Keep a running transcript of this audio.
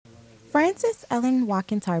Frances Ellen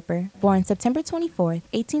Watkins Harper, born September 24,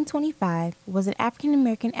 1825, was an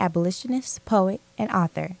African-American abolitionist, poet, and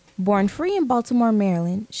author. Born free in Baltimore,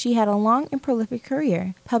 Maryland, she had a long and prolific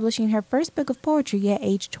career, publishing her first book of poetry at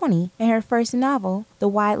age 20 and her first novel, the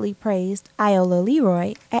widely praised Iola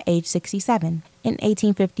Leroy, at age 67. In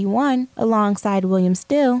 1851, alongside William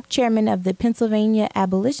Still, chairman of the Pennsylvania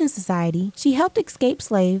Abolition Society, she helped escape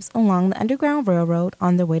slaves along the Underground Railroad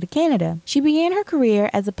on their way to Canada. She began her career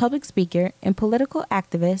as a public speaker and political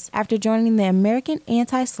activist after joining the American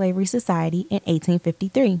Anti-Slavery Society in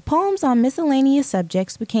 1853. Poems on miscellaneous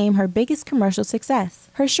subjects became her biggest commercial success.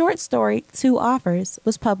 Her short story, Two Offers,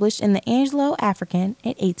 was published in the Anglo African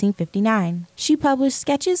in 1859. She published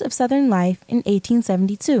Sketches of Southern Life in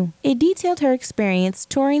 1872. It detailed her experience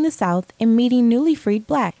touring the South and meeting newly freed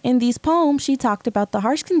blacks. In these poems, she talked about the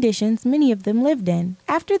harsh conditions many of them lived in.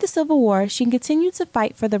 After the Civil War, she continued to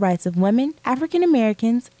fight for the rights of women, African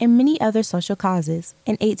Americans, and many other social causes.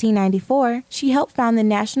 In 1894, she helped found the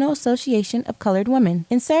National Association of Colored Women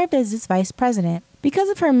and served as its vice president. Because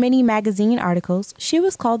of her many magazine articles, she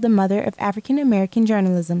was called the mother of African American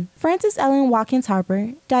journalism. Frances Ellen Watkins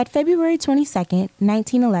Harper died February 22,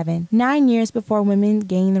 1911, 9 years before women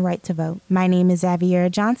gained the right to vote. My name is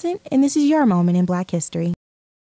Xaviera Johnson, and this is your moment in Black History.